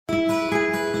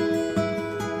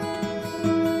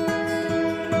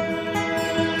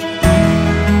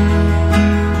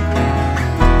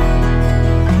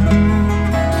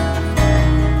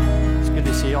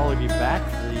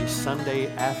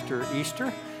after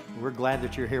Easter. We're glad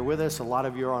that you're here with us. A lot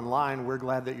of you are online. We're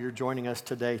glad that you're joining us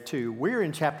today, too. We're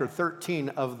in chapter 13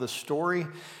 of the story,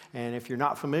 and if you're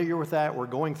not familiar with that, we're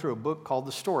going through a book called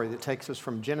The Story that takes us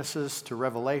from Genesis to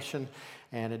Revelation,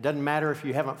 and it doesn't matter if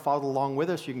you haven't followed along with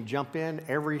us. You can jump in.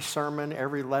 Every sermon,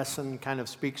 every lesson kind of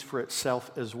speaks for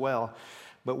itself as well,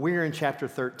 but we're in chapter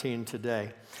 13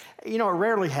 today. You know, it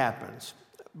rarely happens,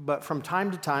 but from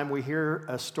time to time we hear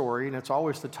a story, and it's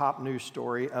always the top news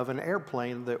story, of an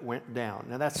airplane that went down.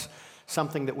 Now that's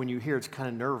something that when you hear, it's kind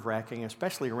of nerve-wracking,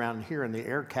 especially around here in the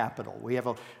air capital. We have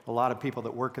a lot of people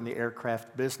that work in the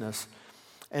aircraft business.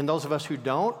 And those of us who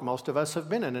don't, most of us have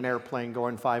been in an airplane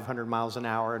going 500 miles an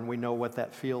hour, and we know what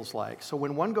that feels like. So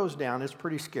when one goes down, it's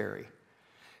pretty scary.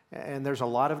 And there's a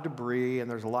lot of debris, and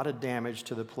there's a lot of damage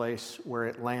to the place where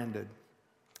it landed.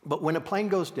 But when a plane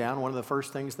goes down, one of the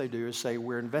first things they do is say,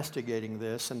 we're investigating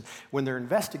this. And when they're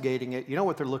investigating it, you know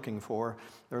what they're looking for?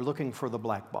 They're looking for the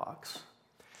black box.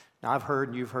 Now, I've heard,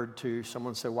 and you've heard too,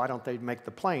 someone say, why don't they make the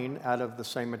plane out of the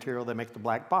same material they make the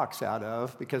black box out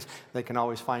of? Because they can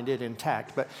always find it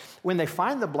intact. But when they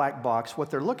find the black box,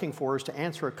 what they're looking for is to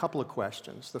answer a couple of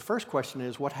questions. The first question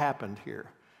is, what happened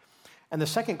here? And the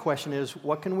second question is,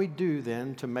 what can we do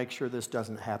then to make sure this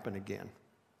doesn't happen again?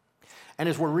 And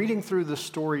as we're reading through the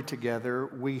story together,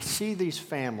 we see these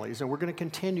families, and we're going to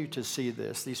continue to see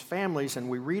these families, and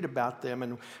we read about them,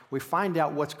 and we find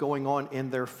out what's going on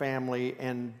in their family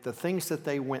and the things that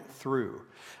they went through.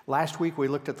 Last week, we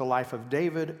looked at the life of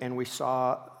David, and we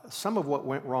saw some of what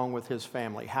went wrong with his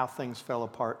family, how things fell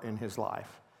apart in his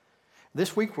life.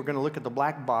 This week, we're going to look at the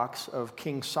black box of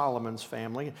King Solomon's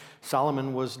family.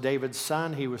 Solomon was David's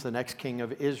son. He was the next king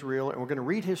of Israel. And we're going to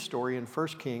read his story in 1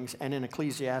 Kings and in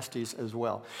Ecclesiastes as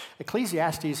well.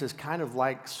 Ecclesiastes is kind of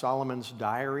like Solomon's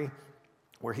diary,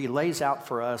 where he lays out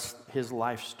for us his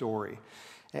life story.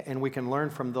 And we can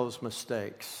learn from those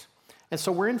mistakes. And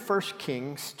so we're in 1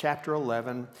 Kings chapter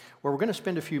 11, where we're going to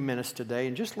spend a few minutes today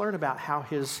and just learn about how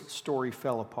his story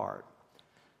fell apart.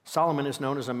 Solomon is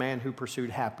known as a man who pursued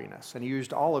happiness, and he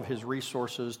used all of his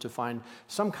resources to find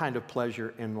some kind of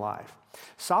pleasure in life.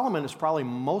 Solomon is probably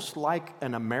most like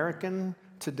an American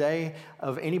today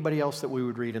of anybody else that we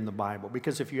would read in the Bible,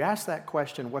 because if you ask that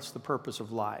question, what's the purpose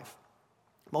of life?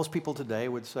 Most people today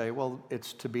would say, well,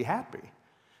 it's to be happy.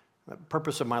 The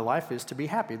purpose of my life is to be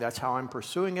happy. That's how I'm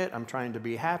pursuing it. I'm trying to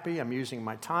be happy. I'm using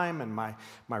my time and my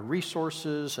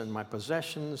resources and my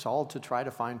possessions all to try to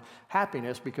find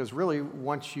happiness, because really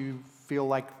once you feel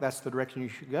like that's the direction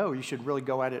you should really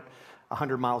go at it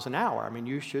 100 miles an hour. I mean,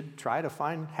 you should try to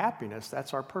find happiness.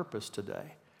 That's our purpose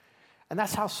today. And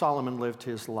that's how Solomon lived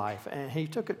his life, and he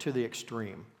took it to the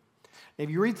extreme.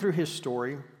 If you read through his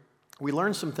story, we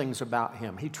learn some things about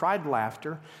him. He tried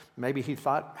laughter. Maybe he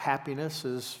thought happiness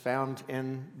is found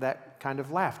in that kind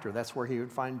of laughter. That's where he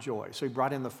would find joy. So he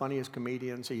brought in the funniest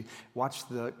comedians. He watched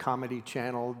the comedy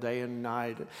channel day and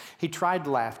night. He tried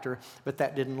laughter, but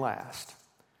that didn't last.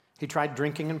 He tried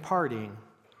drinking and partying,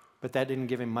 but that didn't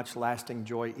give him much lasting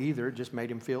joy either. It just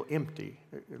made him feel empty.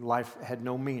 Life had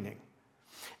no meaning.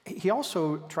 He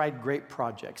also tried great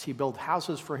projects. He built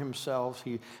houses for himself.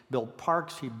 He built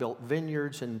parks. He built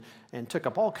vineyards and took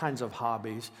up all kinds of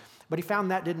hobbies. But he found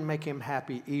that didn't make him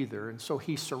happy either. And so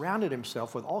he surrounded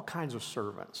himself with all kinds of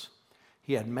servants.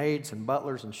 He had maids and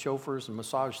butlers and chauffeurs and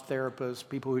massage therapists,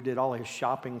 people who did all his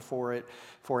shopping for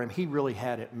him. He really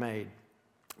had it made.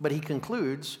 But he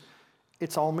concludes,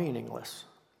 it's all meaningless.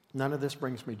 None of this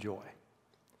brings me joy.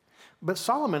 But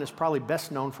Solomon is probably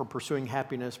best known for pursuing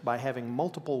happiness by having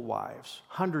multiple wives,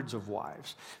 hundreds of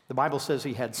wives. The Bible says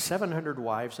he had 700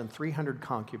 wives and 300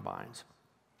 concubines.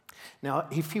 Now,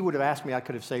 if he would have asked me, I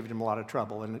could have saved him a lot of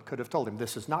trouble and could have told him,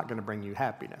 this is not going to bring you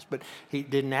happiness. But he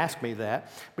didn't ask me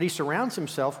that. But he surrounds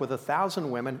himself with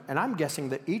 1,000 women, and I'm guessing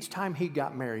that each time he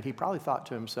got married, he probably thought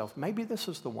to himself, maybe this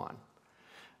is the one.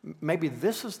 Maybe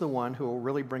this is the one who will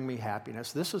really bring me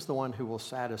happiness. This is the one who will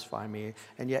satisfy me.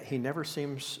 And yet he never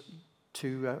seems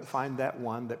to find that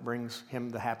one that brings him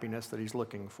the happiness that he's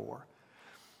looking for.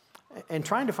 And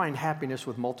trying to find happiness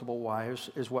with multiple wives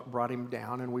is what brought him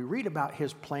down. And we read about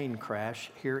his plane crash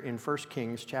here in 1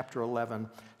 Kings chapter 11,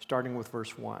 starting with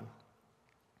verse 1.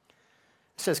 It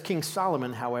says, King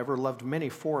Solomon, however, loved many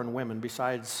foreign women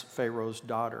besides Pharaoh's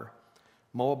daughter.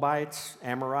 Moabites,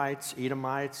 Amorites,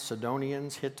 Edomites,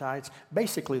 Sidonians, Hittites,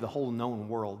 basically the whole known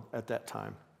world at that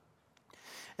time.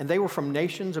 And they were from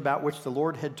nations about which the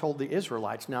Lord had told the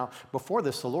Israelites. Now, before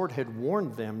this, the Lord had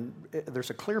warned them. There's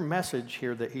a clear message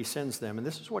here that he sends them, and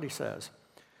this is what he says.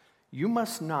 You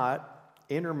must not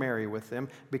intermarry with them,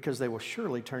 because they will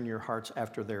surely turn your hearts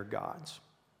after their gods.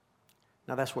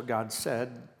 Now, that's what God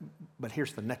said, but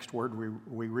here's the next word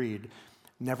we read.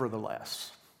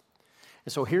 nevertheless.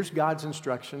 And so here's God's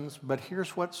instructions, but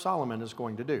here's what Solomon is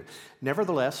going to do.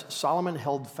 Nevertheless, Solomon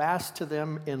held fast to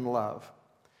them in love.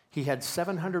 He had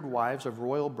 700 wives of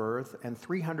royal birth and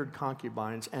 300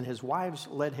 concubines, and his wives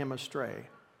led him astray.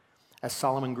 As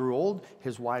Solomon grew old,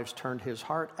 his wives turned his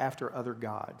heart after other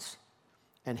gods.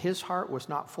 And his heart was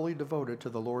not fully devoted to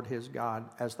the Lord his God,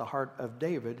 as the heart of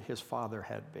David, his father,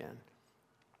 had been.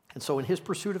 And so in his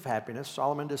pursuit of happiness,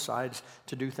 Solomon decides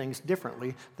to do things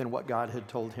differently than what God had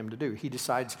told him to do. He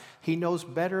decides he knows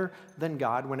better than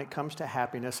God when it comes to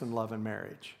happiness and love and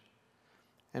marriage.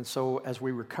 And so as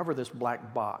we recover this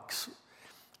black box,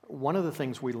 one of the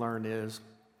things we learn is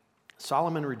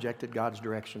Solomon rejected God's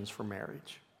directions for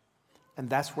marriage. And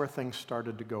that's where things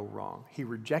started to go wrong. He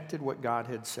rejected what God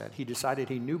had said. He decided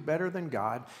he knew better than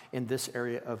God in this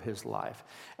area of his life.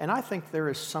 And I think there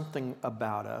is something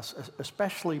about us,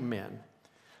 especially men,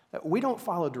 that we don't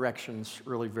follow directions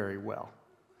really very well.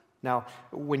 Now,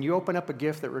 when you open up a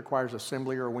gift that requires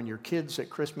assembly, or when your kids at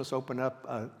Christmas open up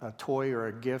a toy or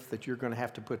a gift that you're going to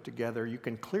have to put together, you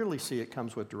can clearly see it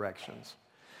comes with directions.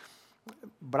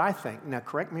 But I think, now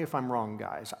correct me if I'm wrong,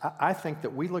 guys, I think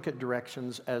that we look at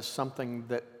directions as something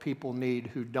that people need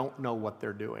who don't know what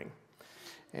they're doing.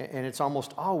 And it's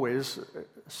almost always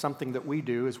something that we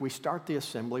do is we start the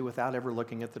assembly without ever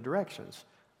looking at the directions.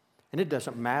 And it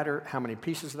doesn't matter how many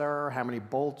pieces there are, how many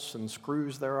bolts and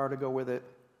screws there are to go with it.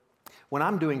 When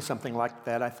I'm doing something like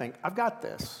that, I think, I've got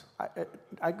this.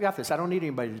 I got this. I don't need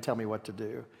anybody to tell me what to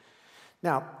do.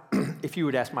 Now, if you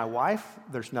would ask my wife,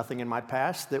 there's nothing in my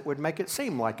past that would make it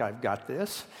seem like I've got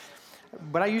this.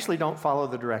 But I usually don't follow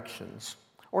the directions.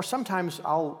 Or sometimes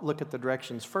I'll look at the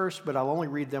directions first, but I'll only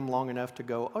read them long enough to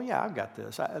go, oh yeah, I've got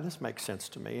this. This makes sense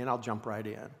to me, and I'll jump right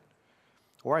in.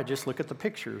 Or I just look at the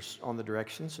pictures on the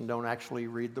directions and don't actually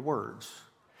read the words.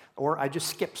 Or I just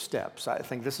skip steps. I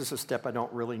think this is a step I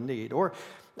don't really need. Or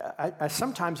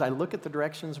sometimes I look at the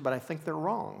directions, but I think they're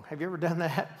wrong. Have you ever done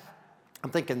that? I'm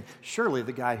thinking, surely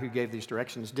the guy who gave these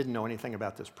directions didn't know anything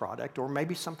about this product, or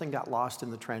maybe something got lost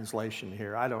in the translation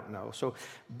here. I don't know. So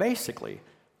basically,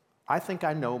 I think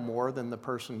I know more than the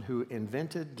person who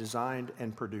invented, designed,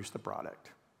 and produced the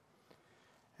product.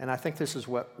 And I think this is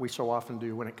what we so often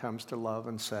do when it comes to love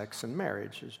and sex and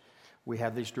marriage. Is we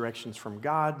have these directions from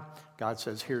God. God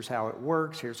says, here's how it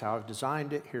works. Here's how I've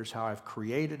designed it. Here's how I've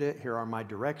created it. Here are my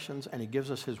directions. And he gives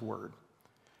us his word.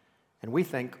 And we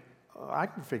think, I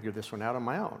can figure this one out on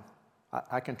my own.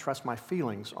 I can trust my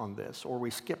feelings on this. Or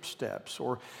we skip steps.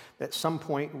 Or at some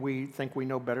point we think we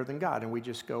know better than God. And we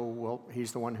just go, well,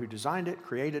 he's the one who designed it,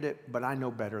 created it, but I know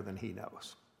better than he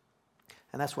knows.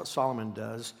 And that's what Solomon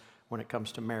does when it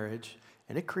comes to marriage.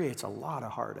 And it creates a lot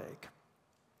of heartache.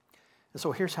 And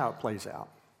so here's how it plays out.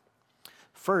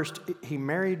 First, he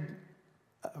married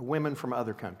women from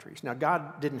other countries. Now,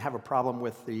 God didn't have a problem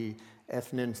with the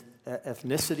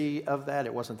ethnicity of that.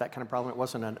 It wasn't that kind of problem. It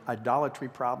wasn't an idolatry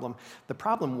problem. The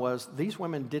problem was these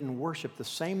women didn't worship the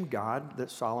same God that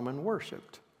Solomon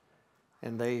worshiped.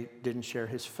 And they didn't share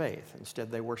his faith. Instead,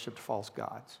 they worshiped false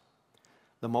gods.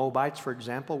 The Moabites, for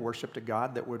example, worshiped a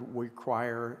God that would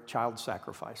require child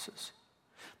sacrifices.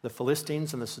 The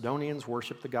Philistines and the Sidonians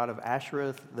worshiped the god of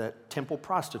Ashereth, that temple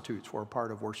prostitutes were a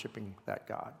part of worshiping that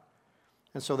god.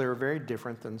 And so they were very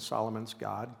different than Solomon's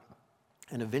God.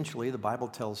 And eventually, the Bible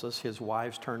tells us his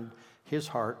wives turned his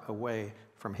heart away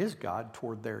from his God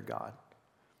toward their God.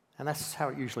 And that's how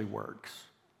it usually works.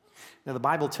 Now, the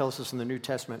Bible tells us in the New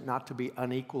Testament not to be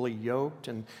unequally yoked,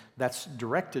 and that's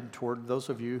directed toward those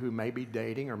of you who may be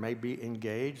dating or may be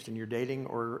engaged, and you're dating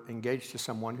or engaged to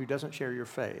someone who doesn't share your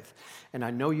faith. And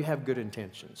I know you have good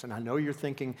intentions, and I know you're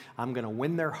thinking, I'm going to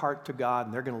win their heart to God,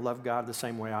 and they're going to love God the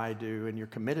same way I do, and you're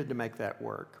committed to make that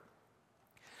work.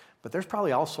 But there's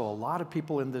probably also a lot of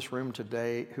people in this room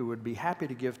today who would be happy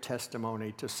to give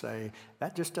testimony to say,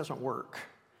 that just doesn't work.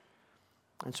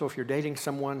 And so if you're dating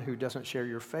someone who doesn't share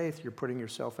your faith, you're putting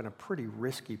yourself in a pretty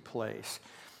risky place.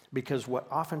 Because what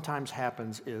oftentimes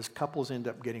happens is couples end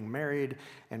up getting married,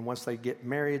 and once they get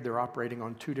married, they're operating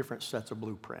on two different sets of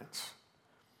blueprints.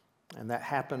 And that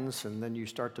happens, and then you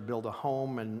start to build a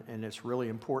home, and it's really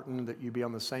important that you be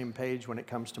on the same page when it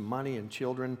comes to money and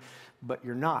children, but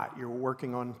you're not. You're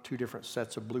working on two different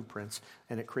sets of blueprints,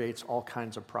 and it creates all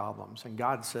kinds of problems. And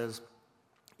God says,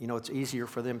 you know, it's easier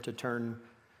for them to turn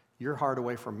your heart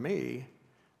away from me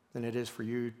than it is for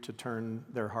you to turn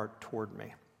their heart toward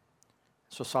me.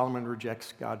 So Solomon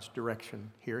rejects God's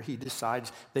direction here. He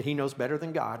decides that he knows better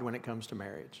than God when it comes to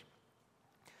marriage.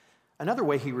 Another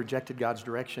way he rejected God's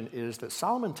direction is that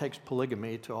Solomon takes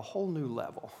polygamy to a whole new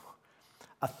level.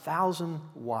 1,000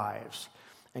 wives.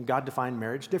 And God defined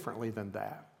marriage differently than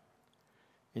that.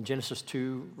 In Genesis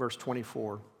 2, verse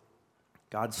 24,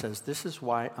 God says, "This is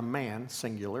why a man,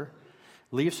 singular,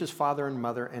 leaves his father and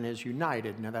mother and is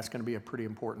united." Now that's going to be a pretty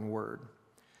important word.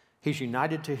 He's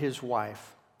united to his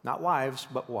wife, not wives,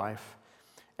 but wife,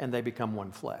 and they become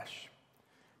one flesh.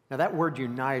 Now that word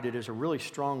united is a really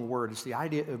strong word. It's the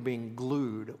idea of being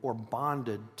glued or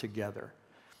bonded together.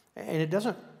 And it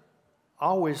doesn't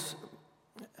always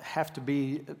have to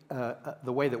be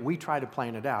the way that we try to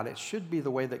plan it out. It should be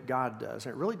the way that God does.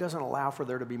 And it really doesn't allow for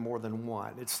there to be more than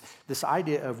one. It's this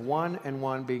idea of one and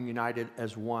one being united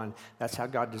as one. That's how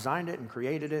God designed it and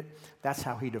created it. That's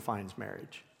how he defines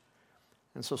marriage.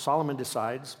 And so Solomon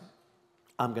decides,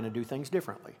 I'm going to do things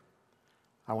differently.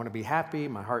 I want to be happy.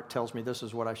 My heart tells me this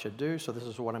is what I should do, so this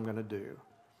is what I'm going to do.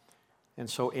 And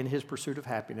so in his pursuit of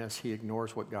happiness, he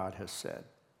ignores what God has said.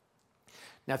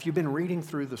 Now, if you've been reading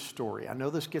through the story, I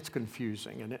know this gets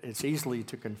confusing, and it's easily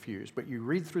to confuse, but you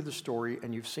read through the story,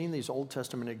 and you've seen these Old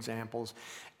Testament examples,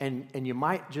 and you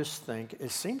might just think,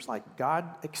 it seems like God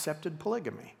accepted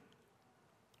polygamy.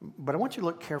 But I want you to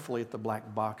look carefully at the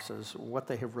black boxes, what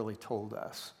they have really told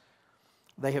us.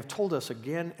 They have told us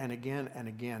again and again and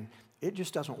again, it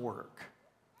just doesn't work.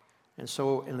 And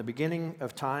so in the beginning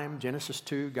of time, Genesis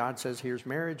 2, God says, here's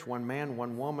marriage, one man,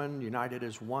 one woman, united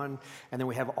as one. And then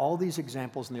we have all these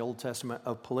examples in the Old Testament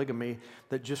of polygamy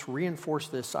that just reinforce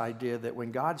this idea that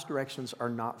when God's directions are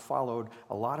not followed,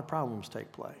 a lot of problems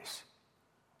take place.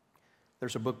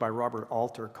 There's a book by Robert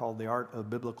Alter called The Art of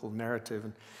Biblical Narrative.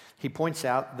 And he points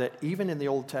out that even in the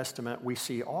Old Testament, we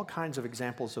see all kinds of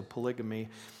examples of polygamy.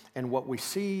 And what we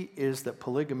see is that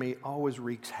polygamy always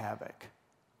wreaks havoc.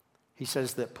 He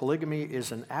says that polygamy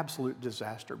is an absolute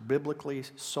disaster. Biblically,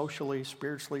 socially,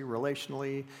 spiritually,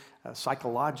 relationally,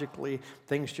 psychologically,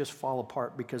 things just fall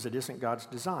apart because it isn't God's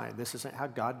design. This isn't how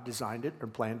God designed it or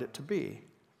planned it to be.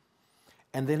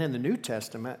 And then in the New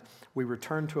Testament, we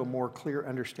return to a more clear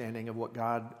understanding of what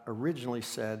God originally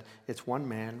said. It's one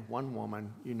man, one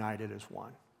woman, united as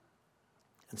one.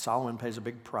 And Solomon pays a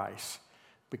big price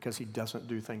because he doesn't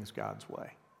do things God's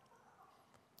way.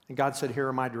 And God said, here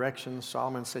are my directions.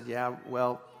 Solomon said, yeah,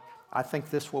 well, I think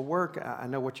this will work. I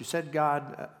know what you said,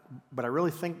 God, but I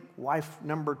really think wife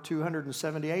number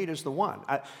 278 is the one.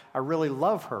 I really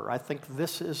love her. I think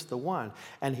this is the one.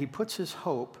 And he puts his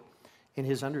hope in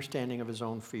his understanding of his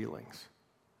own feelings,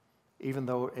 even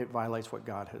though it violates what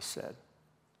God has said.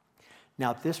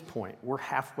 Now, at this point, we're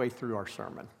halfway through our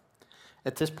sermon.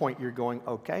 At this point, you're going,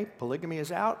 okay, polygamy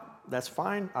is out. That's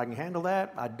fine. I can handle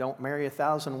that. I don't marry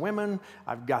 1,000 women.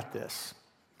 I've got this.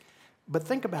 But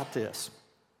think about this.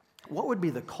 What would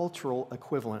be the cultural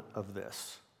equivalent of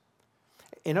this?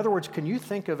 In other words, can you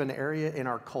think of an area in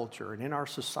our culture and in our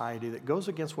society that goes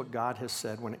against what God has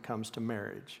said when it comes to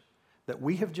marriage? That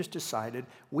we have just decided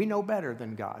we know better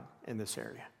than God in this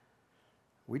area.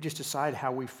 We just decide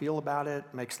how we feel about it,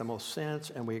 makes the most sense,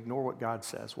 and we ignore what God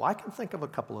says. Well, I can think of a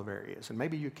couple of areas, and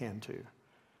maybe you can too.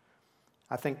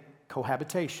 I think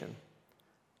cohabitation,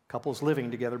 couples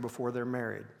living together before they're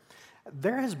married.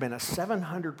 There has been a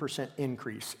 700%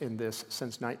 increase in this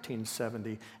since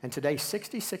 1970, and today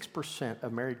 66%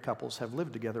 of married couples have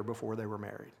lived together before they were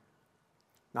married.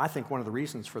 Now, I think one of the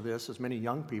reasons for this is many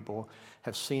young people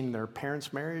have seen their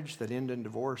parents' marriage that end in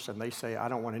divorce, and they say, I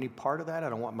don't want any part of that. I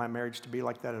don't want my marriage to be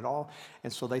like that at all.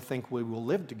 And so they think we will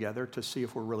live together to see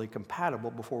if we're really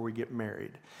compatible before we get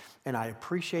married. And I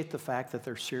appreciate the fact that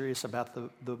they're serious about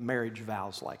the marriage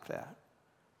vows like that.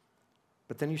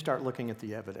 But then you start looking at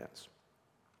the evidence.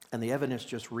 And the evidence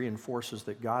just reinforces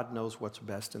that God knows what's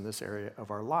best in this area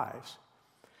of our lives.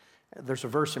 There's a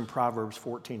verse in Proverbs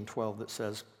 14:12 that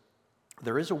says,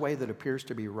 there is a way that appears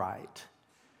to be right,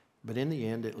 but in the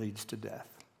end it leads to death.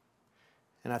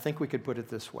 And I think we could put it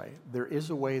this way. There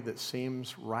is a way that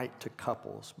seems right to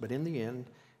couples, but in the end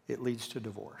it leads to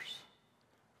divorce.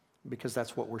 Because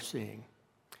that's what we're seeing.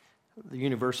 The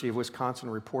University of Wisconsin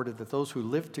reported that those who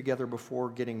live together before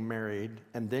getting married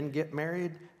and then get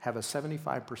married have a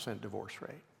 75% divorce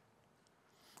rate.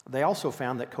 They also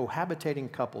found that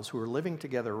cohabitating couples who are living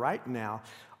together right now,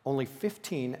 only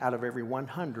 15 out of every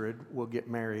 100 will get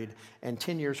married, and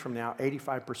 10 years from now,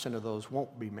 85% of those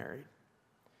won't be married.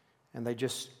 And they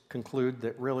just conclude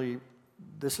that really,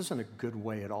 this isn't a good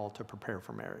way at all to prepare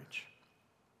for marriage.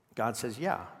 God says,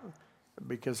 yeah,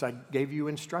 because I gave you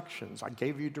instructions, I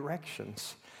gave you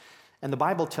directions. And the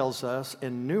Bible tells us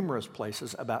in numerous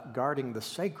places about guarding the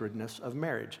sacredness of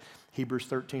marriage. Hebrews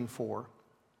 13:4.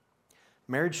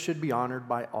 Marriage should be honored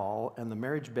by all, and the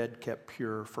marriage bed kept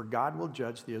pure, for God will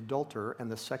judge the adulterer and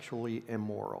the sexually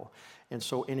immoral. And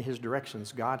so in his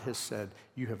directions, God has said,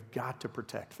 you have got to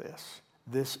protect this.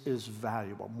 This is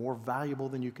valuable, more valuable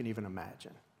than you can even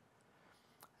imagine.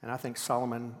 And I think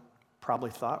Solomon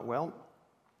probably thought, well,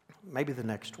 maybe the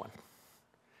next one.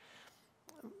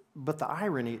 But the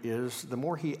irony is, the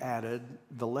more he added,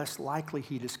 the less likely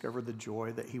he discovered the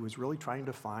joy that he was really trying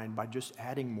to find by just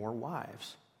adding more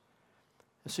wives.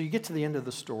 And so you get to the end of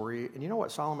the story, and you know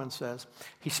what Solomon says?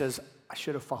 He says, I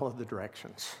should have followed the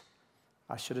directions.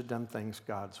 I should have done things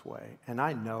God's way. And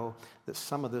I know that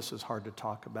some of this is hard to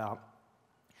talk about,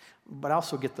 but I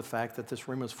also get the fact that this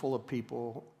room is full of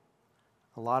people,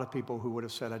 a lot of people who would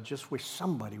have said, I just wish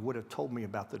somebody would have told me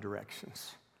about the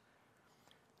directions.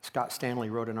 Scott Stanley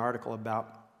wrote an article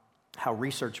about how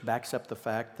research backs up the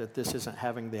fact that this isn't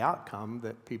having the outcome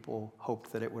that people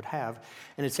hoped that it would have.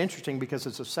 And it's interesting because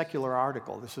it's a secular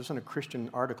article. This isn't a Christian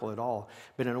article at all.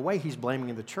 But in a way, he's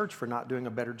blaming the church for not doing a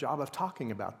better job of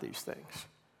talking about these things.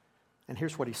 And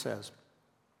here's what he says.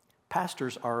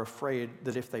 Pastors are afraid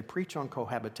that if they preach on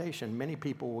cohabitation, many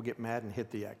people will get mad and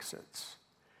hit the exits.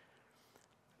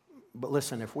 But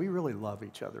listen, if we really love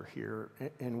each other here,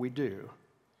 and we do,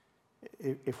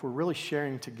 if we're really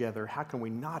sharing together, how can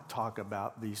we not talk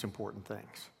about these important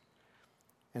things?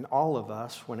 And all of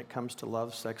us, when it comes to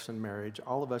love, sex, and marriage,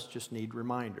 all of us just need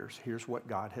reminders. Here's what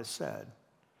God has said.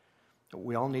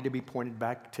 We all need to be pointed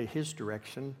back to His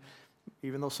direction,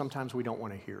 even though sometimes we don't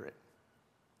want to hear it.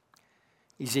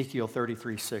 Ezekiel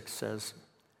 33:6 says,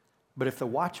 but if the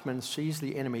watchman sees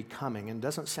the enemy coming and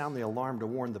doesn't sound the alarm to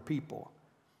warn the people,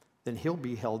 then he'll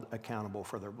be held accountable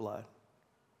for their blood.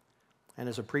 And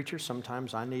as a preacher,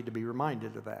 sometimes I need to be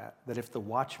reminded of that if the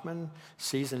watchman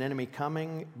sees an enemy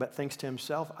coming but thinks to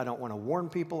himself, I don't want to warn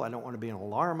people, I don't want to be an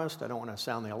alarmist, I don't want to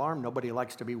sound the alarm, nobody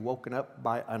likes to be woken up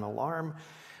by an alarm,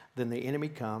 then the enemy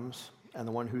comes, and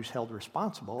the one who's held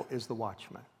responsible is the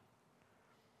watchman.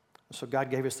 So God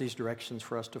gave us these directions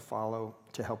for us to follow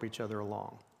to help each other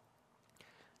along.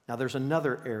 Now, there's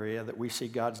another area that we see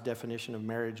God's definition of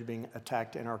marriage being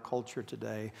attacked in our culture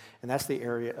today, and that's the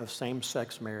area of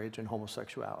same-sex marriage and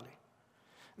homosexuality.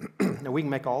 Now, we can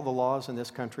make all the laws in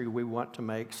this country we want to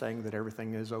make saying that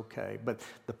everything is okay, but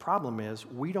the problem is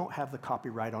we don't have the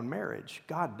copyright on marriage.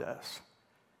 God does.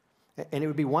 And it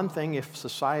would be one thing if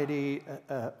society,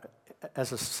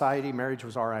 as a society, marriage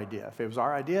was our idea. If it was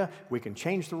our idea, we can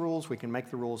change the rules, we can make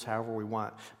the rules however we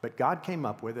want. But God came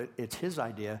up with it, it's His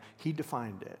idea, He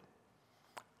defined it.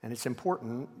 And it's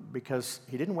important because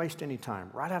He didn't waste any time.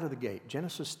 Right out of the gate,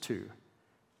 Genesis 2,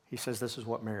 He says this is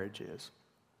what marriage is.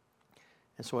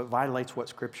 And so it violates what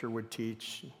Scripture would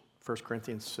teach. 1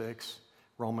 Corinthians 6,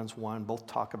 Romans 1, both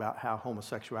talk about how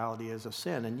homosexuality is a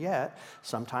sin. And yet,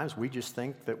 sometimes we just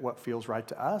think that what feels right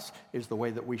to us is the way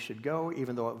that we should go,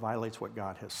 even though it violates what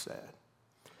God has said.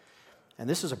 And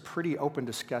this is a pretty open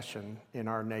discussion in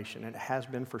our nation. And it has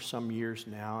been for some years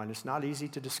now, and it's not easy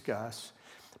to discuss,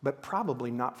 but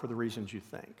probably not for the reasons you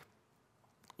think.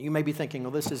 You may be thinking,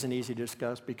 well, this isn't easy to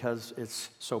discuss because it's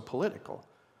so political.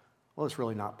 Well, it's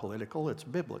really not political, it's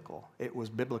biblical. It was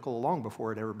biblical long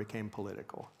before it ever became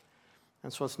political.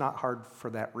 And so it's not hard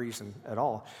for that reason at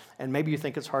all. And maybe you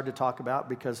think it's hard to talk about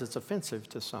because it's offensive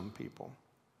to some people.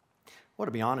 Well,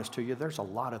 to be honest to you, there's a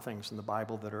lot of things in the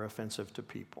Bible that are offensive to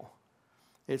people.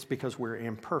 It's because we're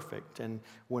imperfect. And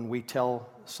when we tell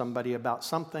somebody about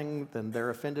something, then they're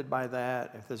offended by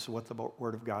that. If this is what the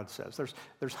Word of God says.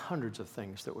 There's hundreds of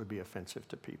things that would be offensive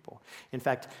to people. In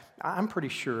fact, I'm pretty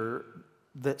sure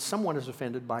that someone is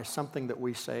offended by something that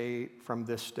we say from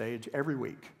this stage every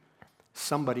week.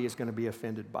 Somebody is going to be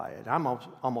offended by it. I'm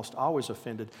almost always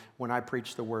offended when I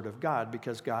preach the Word of God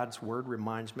because God's Word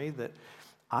reminds me that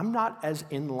I'm not as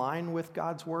in line with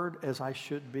God's Word as I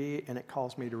should be, and it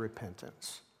calls me to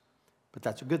repentance. But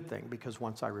that's a good thing because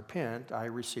once I repent, I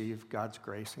receive God's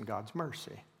grace and God's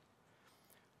mercy.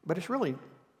 But it's really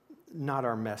not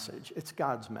our message. It's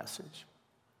God's message.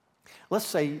 Let's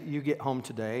say you get home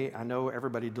today. I know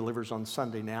everybody delivers on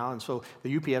Sunday now, and so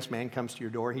the UPS man comes to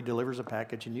your door, he delivers a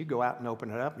package, and you go out and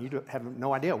open it up, and you have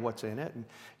no idea what's in it, and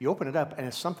you open it up, and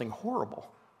it's something horrible.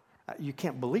 You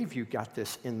can't believe you got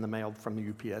this in the mail from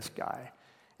the UPS guy.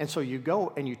 And so you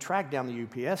go and you track down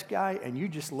the UPS guy, and you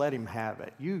just let him have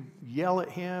it. You yell at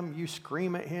him, you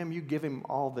scream at him, you give him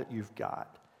all that you've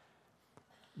got.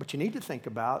 But you need to think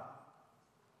about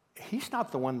he's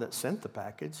not the one that sent the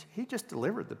package. He just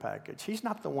delivered the package. He's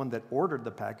not the one that ordered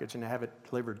the package and have it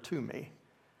delivered to me.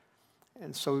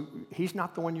 And so he's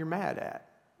not the one you're mad at.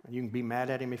 You can be mad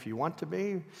at him if you want to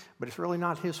be, but it's really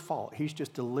not his fault. He's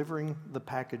just delivering the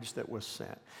package that was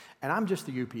sent. And I'm just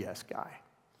the UPS guy.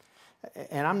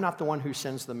 And I'm not the one who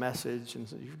sends the message. And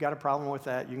so you've got a problem with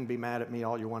that, you can be mad at me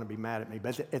all you want to be mad at me.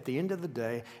 But at the end of the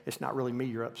day, it's not really me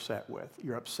you're upset with.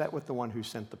 You're upset with the one who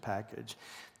sent the package.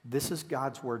 This is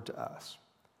God's word to us.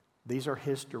 These are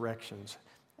His directions.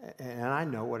 and I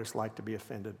know what it's like to be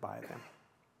offended by them.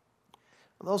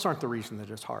 Those aren't the reason that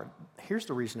it's hard. Here's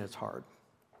the reason it's hard.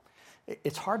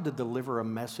 It's hard to deliver a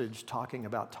message talking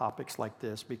about topics like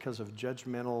this because of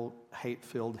judgmental,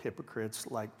 hate-filled hypocrites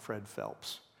like Fred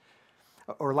Phelps.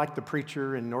 Or like the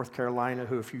preacher in North Carolina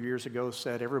who a few years ago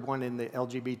said everyone in the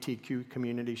LGBTQ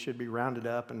community should be rounded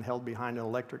up and held behind an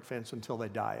electric fence until they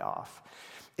die off.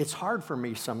 It's hard for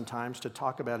me sometimes to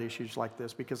talk about issues like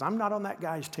this because I'm not on that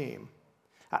guy's team.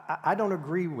 I don't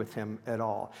agree with him at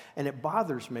all. And it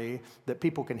bothers me that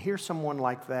people can hear someone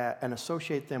like that and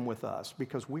associate them with us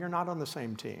because we are not on the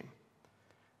same team.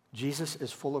 Jesus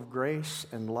is full of grace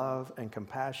and love and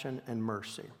compassion and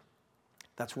mercy.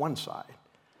 That's one side.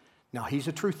 Now, he's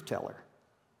a truth teller.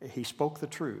 He spoke the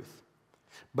truth.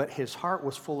 But his heart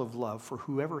was full of love for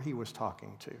whoever he was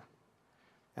talking to.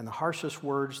 And the harshest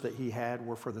words that he had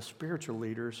were for the spiritual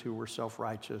leaders who were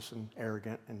self-righteous and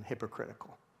arrogant and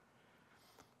hypocritical.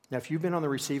 Now, if you've been on the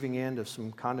receiving end of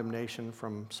some condemnation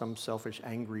from some selfish,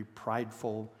 angry,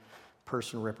 prideful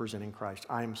person representing Christ,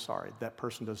 I'm sorry. That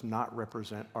person does not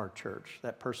represent our church.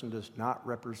 That person does not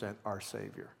represent our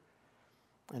Savior.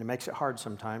 And it makes it hard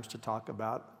sometimes to talk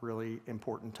about really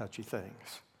important, touchy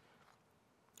things.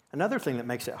 Another thing that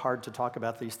makes it hard to talk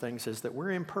about these things is that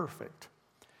we're imperfect.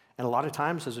 And a lot of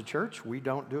times as a church, we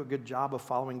don't do a good job of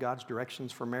following God's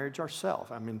directions for marriage ourselves.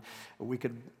 I mean, we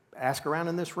could ask around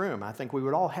in this room. I think we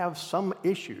would all have some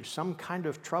issue, some kind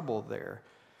of trouble there.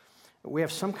 We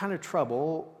have some kind of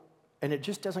trouble, and it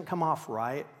just doesn't come off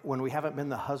right when we haven't been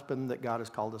the husband that God has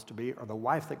called us to be or the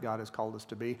wife that God has called us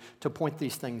to be to point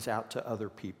these things out to other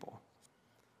people.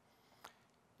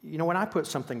 You know, when I put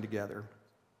something together,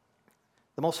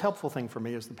 the most helpful thing for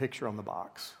me is the picture on the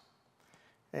box.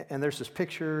 And there's this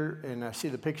picture, and I see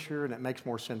the picture, and it makes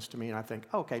more sense to me, and I think,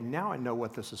 okay, now I know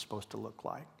what this is supposed to look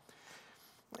like.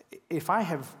 If I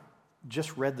have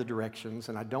just read the directions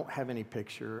and I don't have any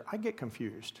picture, I get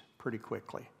confused pretty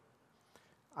quickly.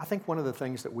 I think one of the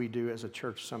things that we do as a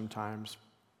church sometimes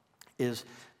is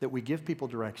that we give people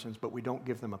directions, but we don't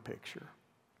give them a picture.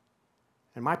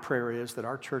 And my prayer is that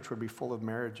our church would be full of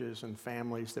marriages and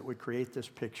families that would create this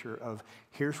picture of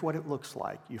here's what it looks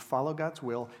like. You follow God's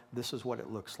will, this is what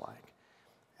it looks like.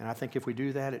 And I think if we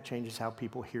do that, it changes how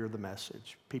people hear the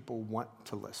message. People want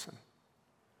to listen.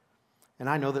 And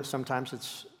I know that sometimes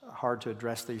it's hard to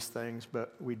address these things,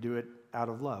 but we do it out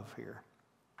of love here.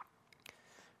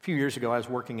 A few years ago, I was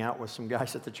working out with some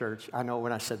guys at the church. I know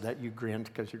when I said that, you grinned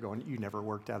because you're going, you never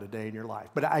worked out a day in your life.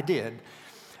 But I did.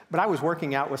 But I was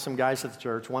working out with some guys at the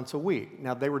church once a week.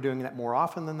 Now, they were doing that more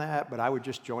often than that, but I would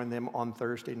just join them on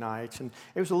Thursday nights. And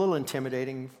it was a little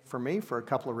intimidating for me for a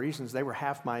couple of reasons. They were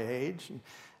half my age, and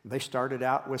they started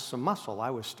out with some muscle. I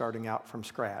was starting out from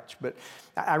scratch. But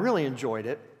I really enjoyed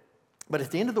it. But at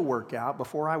the end of the workout,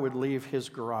 before I would leave his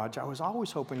garage, I was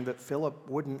always hoping that Philip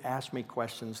wouldn't ask me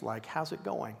questions like, how's it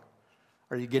going?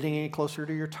 Are you getting any closer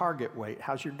to your target weight?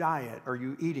 How's your diet? Are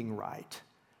you eating right?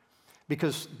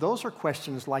 Because those are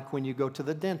questions like when you go to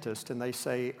the dentist and they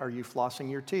say, are you flossing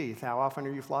your teeth? How often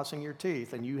are you flossing your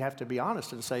teeth? And you have to be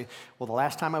honest and say, well, the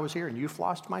last time I was here and you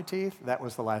flossed my teeth, that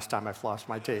was the last time I flossed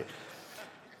my teeth.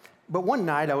 But one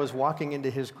night I was walking into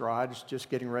his garage just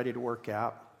getting ready to work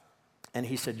out. And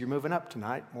he said, you're moving up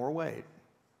tonight, more weight.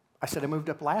 I said, I moved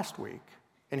up last week.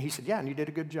 And he said, yeah, and you did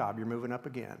a good job. You're moving up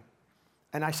again.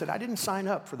 And I said, I didn't sign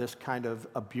up for this kind of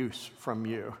abuse from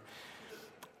you.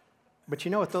 But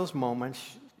you know, at those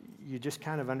moments, you just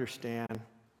kind of understand.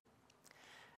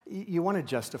 You want to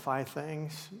justify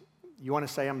things. You want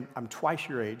to say, I'm twice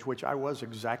your age, which I was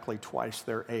exactly twice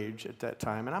their age at that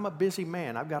time. And I'm a busy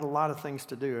man. I've got a lot of things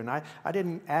to do. And I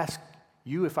didn't ask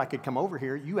you if I could come over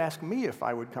here. You asked me if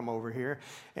I would come over here.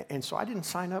 And so I didn't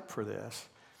sign up for this.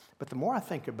 But the more I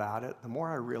think about it, the more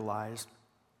I realize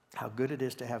how good it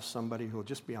is to have somebody who will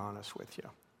just be honest with you.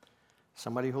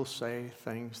 Somebody who'll say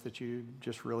things that you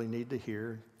just really need to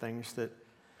hear, things that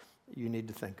you need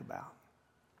to think about.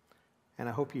 And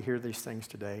I hope you hear these things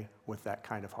today with that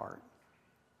kind of heart.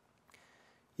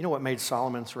 You know what made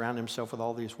Solomon surround himself with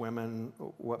all these women,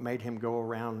 what made him go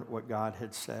around what God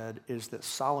had said, is that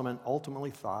Solomon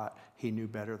ultimately thought he knew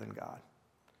better than God.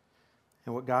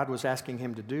 And what God was asking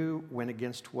him to do went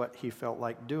against what he felt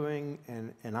like doing,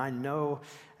 and I know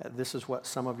this is what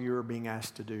some of you are being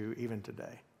asked to do even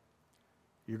today.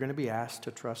 You're going to be asked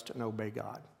to trust and obey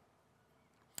God.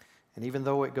 And even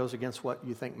though it goes against what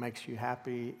you think makes you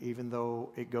happy, even though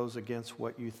it goes against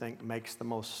what you think makes the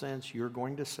most sense, you're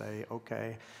going to say,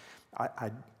 okay,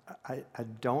 I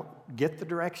don't get the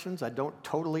directions, I don't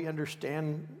totally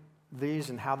understand these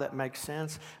and how that makes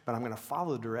sense, but I'm going to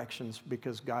follow the directions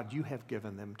because, God, you have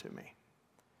given them to me.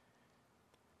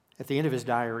 At the end of his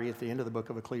diary, at the end of the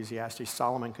book of Ecclesiastes,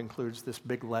 Solomon concludes this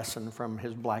big lesson from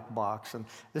his black box. And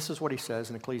this is what he says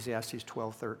in Ecclesiastes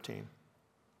 12:13.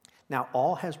 Now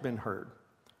all has been heard.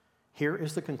 Here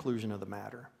is the conclusion of the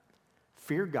matter.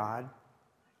 Fear God,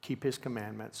 keep his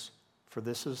commandments, for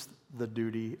this is the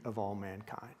duty of all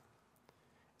mankind.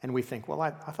 And we think, well, I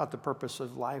thought the purpose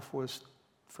of life was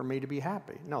for me to be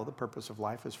happy. No, the purpose of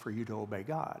life is for you to obey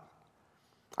God.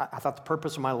 I thought the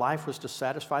purpose of my life was to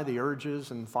satisfy the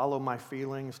urges and follow my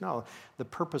feelings. No, the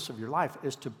purpose of your life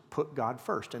is to put God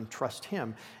first and trust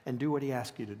him and do what he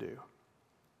asks you to do.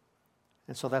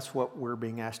 And so that's what we're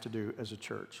being asked to do as a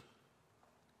church.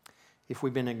 If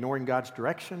we've been ignoring God's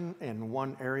direction in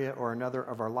one area or another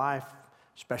of our life,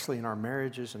 especially in our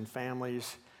marriages and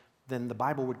families, then the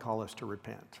Bible would call us to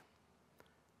repent.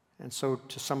 And so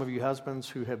to some of you husbands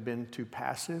who have been too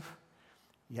passive,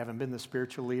 you haven't been the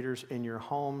spiritual leaders in your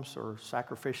homes or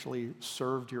sacrificially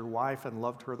served your wife and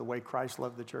loved her the way Christ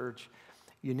loved the church,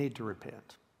 you need to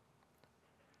repent.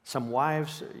 Some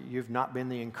wives, you've not been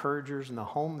the encouragers in the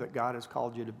home that God has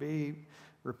called you to be.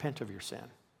 Repent of your sin.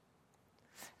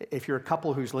 If you're a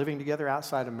couple who's living together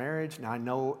outside of marriage, now I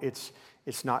know it's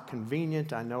not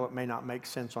convenient, I know it may not make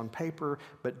sense on paper,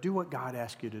 but do what God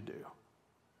asks you to do.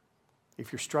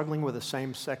 If you're struggling with a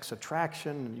same-sex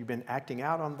attraction and you've been acting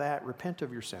out on that, repent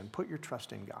of your sin. Put your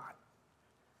trust in God.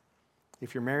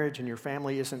 If your marriage and your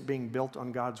family isn't being built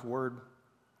on God's word,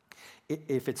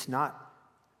 if it's not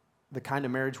the kind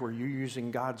of marriage where you're using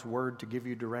God's word to give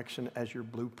you direction as your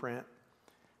blueprint,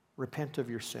 repent of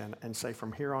your sin and say,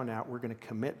 from here on out, we're going to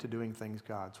commit to doing things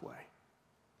God's way.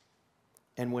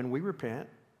 And when we repent,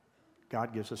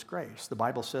 God gives us grace. The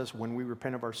Bible says when we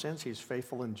repent of our sins, he's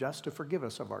faithful and just to forgive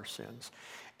us of our sins.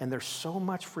 And there's so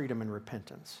much freedom in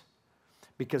repentance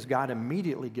because God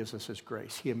immediately gives us his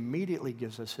grace. He immediately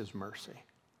gives us his mercy.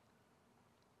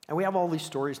 And we have all these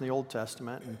stories in the Old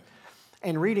Testament,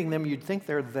 and reading them, you'd think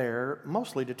they're there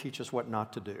mostly to teach us what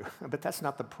not to do. But that's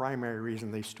not the primary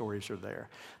reason these stories are there.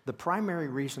 The primary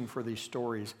reason for these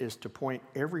stories is to point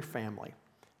every family,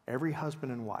 every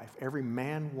husband and wife, every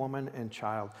man, woman, and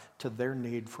child to their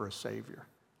need for a Savior.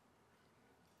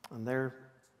 And there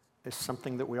is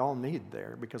something that we all need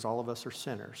there because all of us are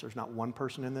sinners. There's not one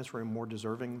person in this room more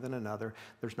deserving than another.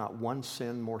 There's not one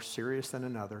sin more serious than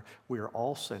another. We are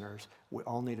all sinners. We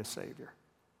all need a Savior.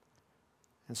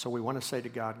 And so we want to say to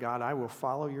God, God, I will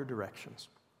follow your directions.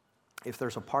 If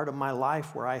there's a part of my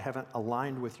life where I haven't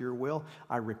aligned with your will,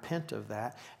 I repent of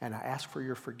that and I ask for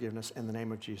your forgiveness in the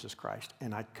name of Jesus Christ.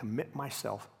 And I commit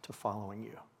myself to following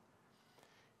you.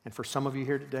 And for some of you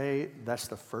here today, that's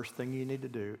the first thing you need to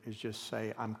do is just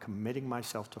say, I'm committing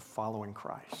myself to following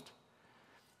Christ.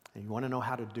 And you want to know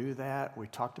how to do that? We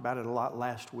talked about it a lot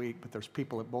last week, but there's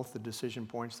people at both the decision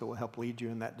points that will help lead you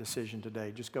in that decision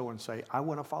today. Just go and say, I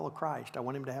want to follow Christ. I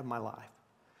want him to have my life.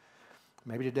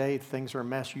 Maybe today things are a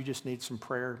mess. You just need some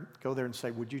prayer. Go there and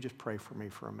say, would you just pray for me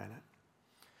for a minute?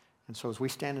 And so as we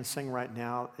stand and sing right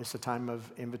now, it's a time of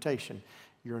invitation.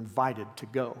 You're invited to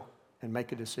go and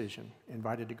make a decision,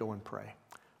 invited to go and pray.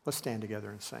 Let's stand together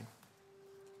and sing.